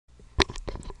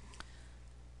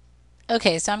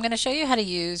Okay, so I'm going to show you how to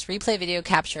use replay video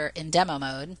capture in demo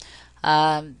mode.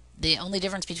 The only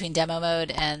difference between demo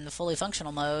mode and the fully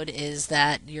functional mode is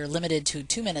that you're limited to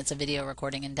 2 minutes of video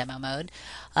recording in demo mode.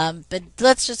 But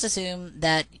let's just assume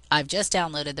that I've just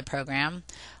downloaded the program.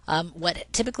 What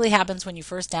typically happens when you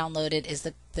first download it is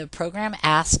the program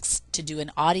asks to do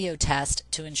an audio test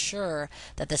to ensure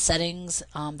that the settings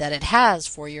that it has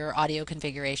for your audio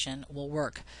configuration will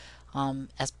work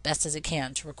as best as it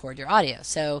can to record your audio.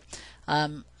 So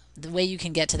the way you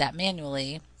can get to that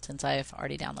manually, since I've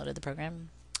already downloaded the program,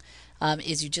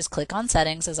 is you just click on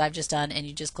settings as I've just done, and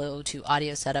you just go to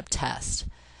audio setup test.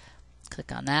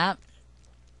 Click on that.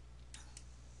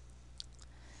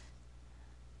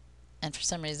 And for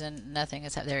some reason nothing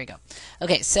is there we go.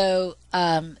 Okay, so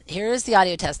here is the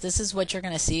audio test. This is what you're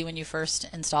going to see when you first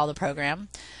install the program.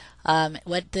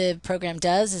 What the program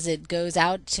does is it goes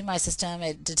out to my system,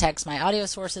 it detects my audio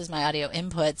sources, my audio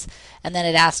inputs, and then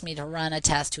it asks me to run a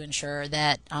test to ensure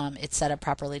that it's set up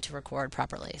properly to record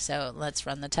properly. So let's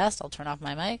run the test. I'll turn off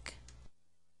my mic.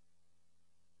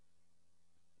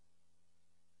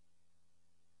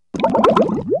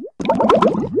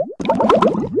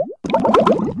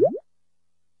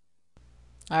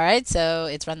 Alright, so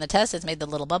it's run the test, it's made the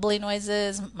little bubbly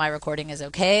noises, my recording is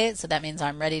okay, so that means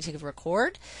I'm ready to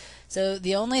record. So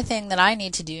the only thing that I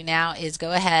need to do now is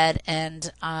go ahead and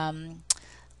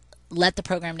let the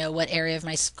program know what area of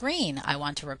my screen I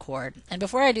want to record. And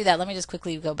before I do that, let me just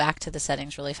quickly go back to the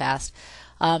settings really fast.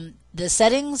 The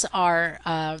settings are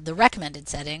the recommended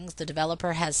settings. The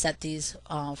developer has set these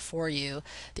for you.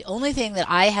 The only thing that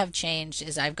I have changed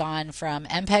is I've gone from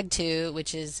MPEG-2,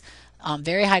 which is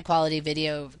very high quality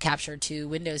video capture, to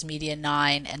Windows Media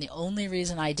 9, and the only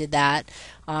reason I did that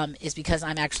is because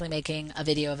I'm actually making a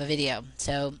video of a video.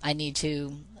 So I need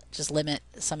to just limit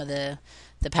some of the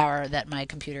power that my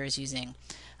computer is using.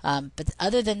 But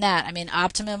other than that, I mean,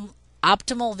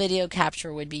 optimal video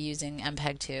capture would be using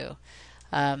MPEG-2.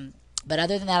 But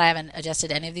other than that, I haven't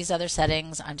adjusted any of these other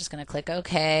settings. I'm just going to click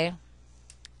OK.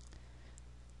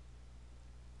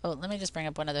 Oh, let me just bring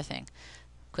up one other thing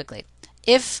quickly.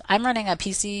 If I'm running a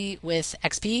PC with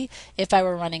XP, if I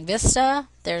were running Vista,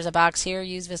 there's a box here,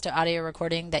 use Vista audio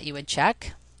recording, that you would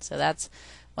check. So that's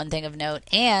one thing of note.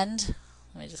 And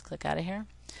let me just click out of here.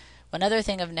 One other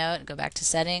thing of note, go back to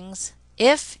settings.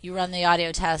 If you run the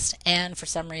audio test and for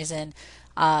some reason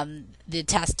the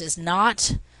test does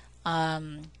not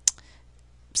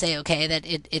say okay, that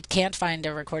it can't find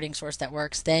a recording source that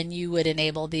works, then you would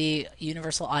enable the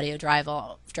universal audio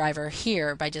driver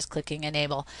here by just clicking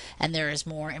enable, and there is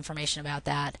more information about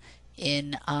that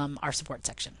in our support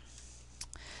section.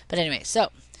 But anyway,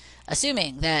 so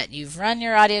assuming that you've run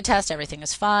your audio test, everything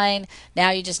is fine,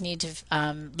 now you just need to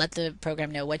let the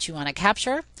program know what you want to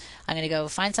capture. I'm going to go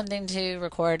find something to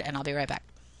record, and I'll be right back.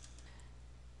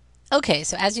 Okay,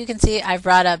 so as you can see, I've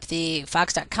brought up the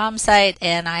Fox.com site,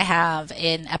 and I have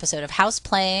an episode of House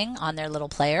playing on their little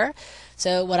player.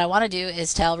 So what I want to do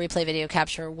is tell Replay Video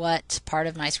Capture what part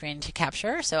of my screen to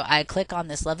capture. So I click on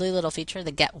this lovely little feature,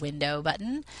 the Get Window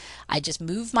button. I just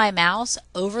move my mouse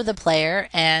over the player,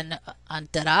 and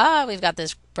ta-da, we've got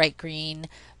this bright green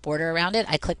border around it.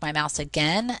 I click my mouse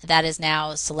again. That has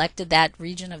now selected that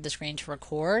region of the screen to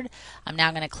record. I'm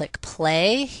now going to click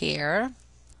play here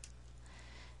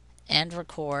and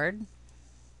record.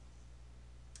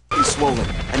 He's swollen.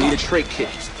 I need a trach kit.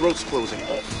 His throat's closing.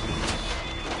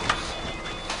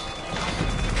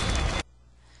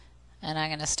 And I'm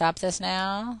going to stop this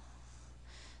now.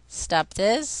 Stop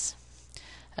this.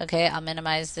 Okay, I'll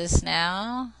minimize this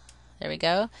now. There we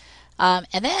go.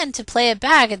 And then to play it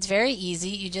back, it's very easy.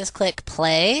 You just click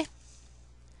play.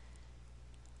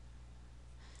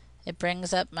 It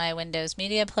brings up my Windows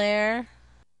Media Player.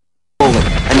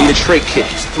 I need a trach kit.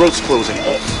 His throat's closing.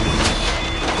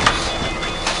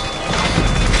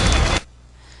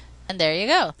 And there you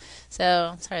go.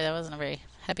 So, sorry, that wasn't a very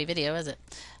happy video, was it?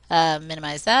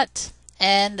 Minimize that.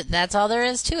 And that's all there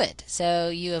is to it. So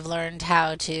you have learned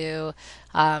how to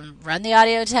run the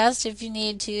audio test if you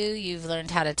need to. You've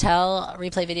learned how to tell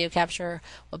Replay Video Capture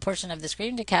what portion of the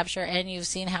screen to capture, and you've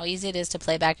seen how easy it is to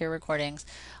play back your recordings.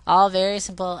 All very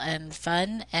simple and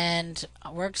fun, and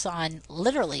works on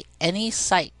literally any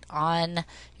site on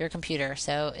your computer.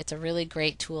 So it's a really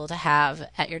great tool to have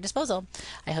at your disposal.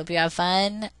 I hope you have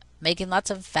fun making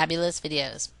lots of fabulous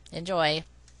videos. Enjoy.